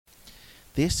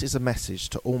This is a message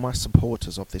to all my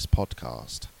supporters of this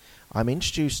podcast. I'm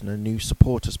introducing a new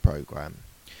supporters program.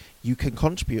 You can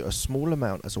contribute a small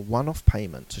amount as a one-off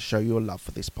payment to show your love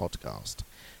for this podcast.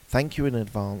 Thank you in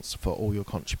advance for all your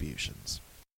contributions.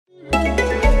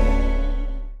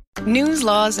 News,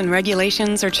 laws, and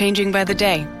regulations are changing by the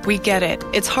day. We get it.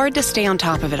 It's hard to stay on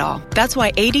top of it all. That's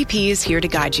why ADP is here to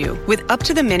guide you with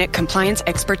up-to-the-minute compliance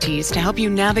expertise to help you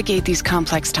navigate these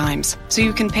complex times so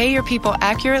you can pay your people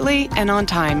accurately and on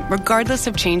time, regardless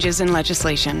of changes in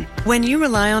legislation. When you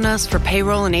rely on us for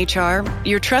payroll and HR,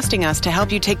 you're trusting us to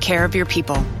help you take care of your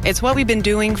people. It's what we've been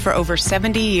doing for over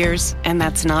 70 years, and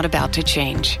that's not about to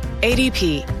change.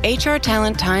 ADP, HR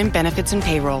talent, time, benefits, and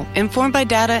payroll, informed by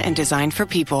data and designed for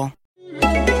people.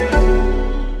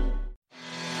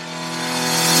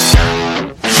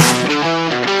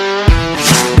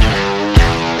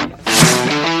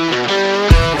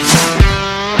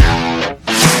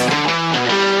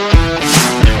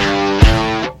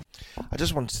 I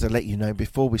just wanted to let you know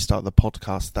before we start the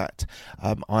podcast that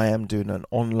I am doing an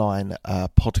online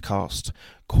podcast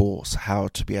course, how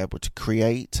to be able to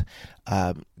create,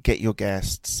 get your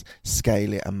guests,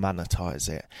 scale it and monetize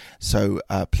it. So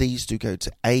please do go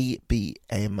to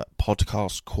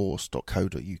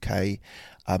abmpodcastcourse.co.uk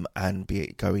and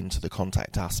go into the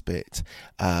contact us bit.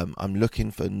 I'm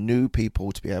looking for new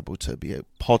people to be able to be a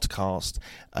podcast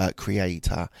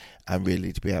creator and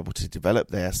really to be able to develop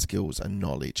their skills and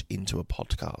knowledge into a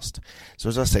podcast. So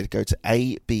as I said, go to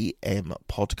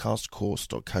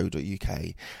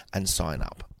abmpodcastcourse.co.uk and sign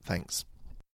up. Thanks.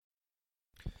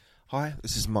 Hi,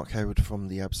 this is Mark Hayward from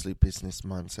the Absolute Business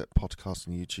Mindset podcast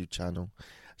and YouTube channel.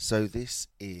 So this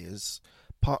is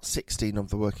part 16 of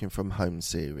the Working From Home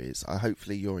series.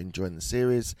 Hopefully you're enjoying the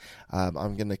series.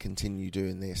 I'm going to continue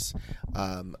doing this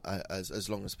as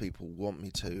long as people want me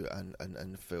to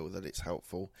and feel that it's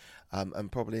helpful,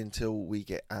 and probably until we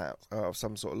get out of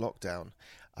some sort of lockdown.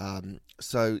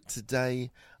 So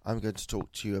today I'm going to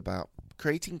talk to you about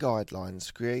creating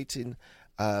guidelines, creating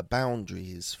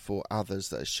boundaries for others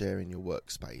that are sharing your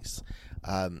workspace.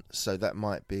 So that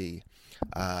might be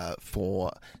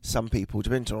for some people,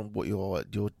 depending on what your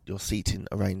seating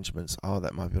arrangements are.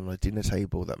 That might be on a dinner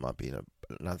table, that might be in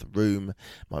another room,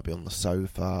 might be on the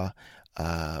sofa,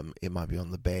 it might be on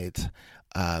the bed.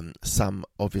 Some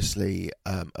obviously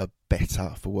are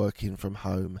better for working from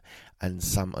home and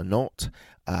some are not.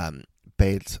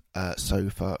 Bed,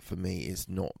 sofa for me is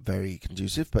not very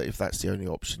conducive, but if that's the only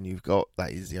option you've got,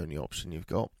 that is the only option you've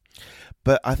got.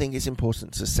 But I think it's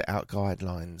important to set out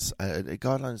guidelines.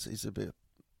 Guidelines is a bit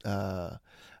over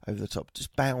the top,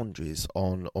 just boundaries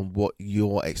on what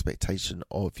your expectation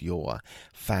of your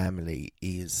family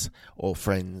is, or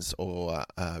friends, or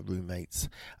roommates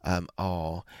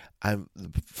are. And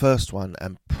the first one,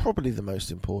 and probably the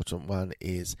most important one,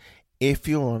 is if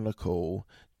you're on a call,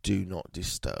 do not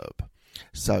disturb.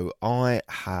 So I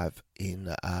have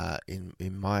in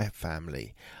my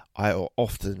family, I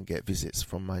often get visits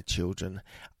from my children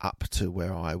up to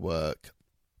where I work.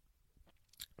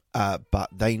 But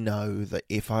they know that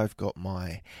if I've got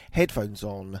my headphones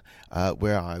on,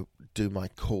 where I do my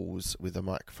calls with a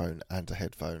microphone and a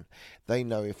headphone, they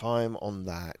know if I'm on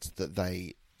that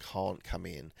they can't come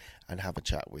in and have a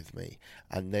chat with me.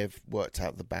 And they've worked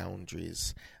out the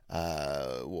boundaries,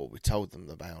 we told them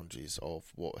the boundaries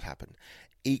of what would happen.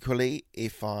 Equally,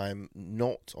 if I'm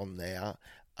not on there,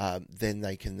 then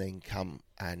they can then come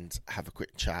and have a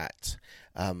quick chat,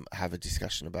 have a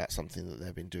discussion about something that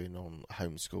they've been doing on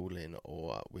homeschooling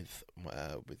or with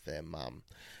their mum.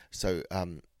 So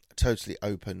totally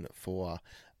open for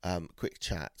quick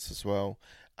chats as well.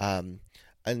 And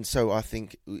so I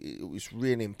think it was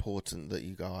really important that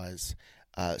you guys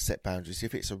set boundaries.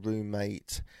 If it's a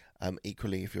roommate,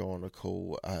 equally, if you're on a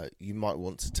call, you might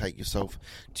want to take yourself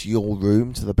to your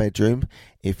room, to the bedroom,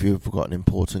 if you've got an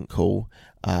important call,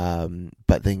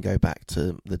 but then go back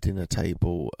to the dinner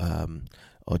table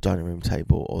or dining room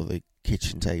table or the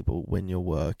kitchen table when you're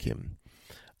working.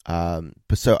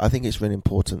 But so I think it's really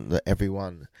important that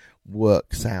everyone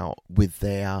works out with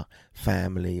their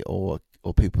family or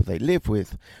people they live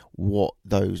with what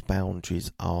those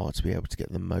boundaries are to be able to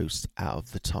get the most out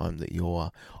of the time that you're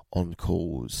on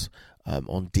calls,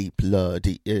 on deep work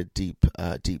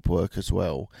as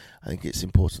well. I think it's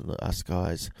important that us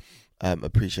guys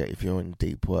appreciate if you're in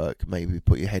deep work, maybe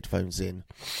put your headphones in,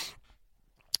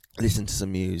 listen to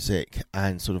some music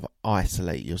and sort of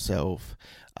isolate yourself,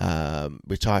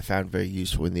 which I found very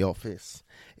useful in the office.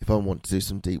 If I want to do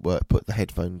some deep work, put the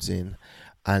headphones in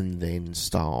and then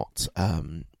start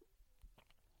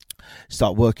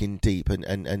working deep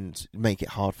and make it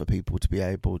hard for people to be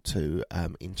able to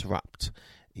interrupt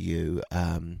you.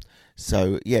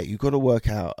 So yeah, you've got to work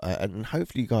out, and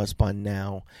hopefully you guys by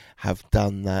now have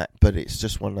done that. But it's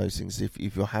just one of those things.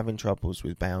 If you're having troubles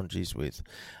with boundaries with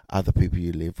other people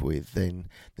you live with, then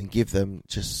give them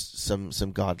just some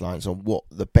guidelines on what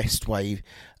the best way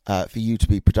for you to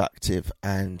be productive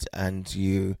and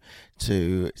you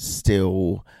to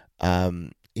still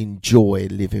enjoy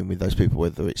living with those people,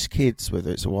 whether it's kids,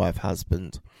 whether it's a wife,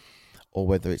 husband, or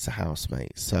whether it's a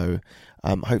housemate. So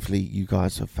hopefully you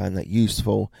guys have found that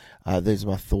useful. Those are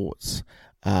my thoughts.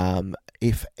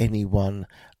 If anyone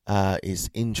is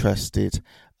interested,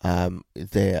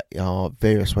 there are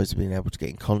various ways of being able to get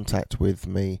in contact with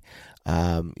me.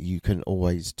 You can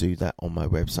always do that on my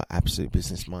website,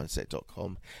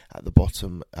 absolutebusinessmindset.com. At the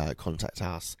bottom, contact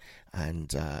us and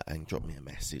drop me a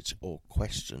message or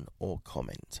question or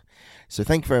comment. So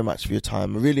thank you very much for your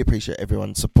time. I really appreciate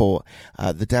everyone's support.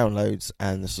 The downloads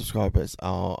and the subscribers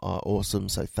are awesome.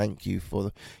 So thank you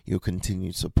for your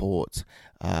continued support,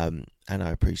 and I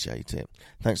appreciate it.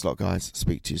 Thanks a lot, guys.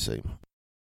 Speak to you soon.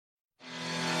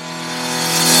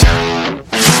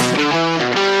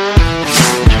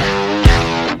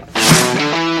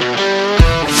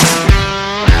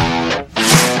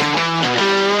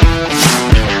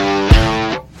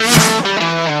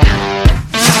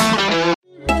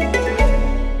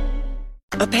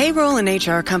 A payroll and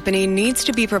HR company needs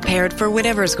to be prepared for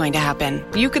whatever is going to happen.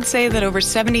 You could say that over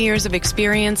 70 years of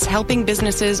experience helping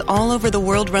businesses all over the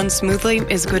world run smoothly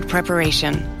is good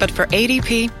preparation. But for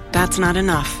ADP, that's not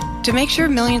enough. To make sure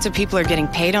millions of people are getting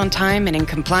paid on time and in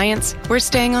compliance, we're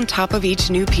staying on top of each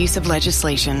new piece of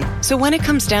legislation. So when it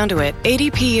comes down to it,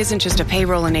 ADP isn't just a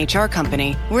payroll and HR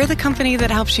company. We're the company that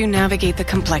helps you navigate the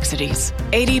complexities.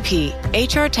 ADP,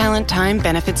 HR talent, time,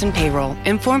 benefits, and payroll,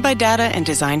 informed by data and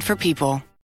designed for people.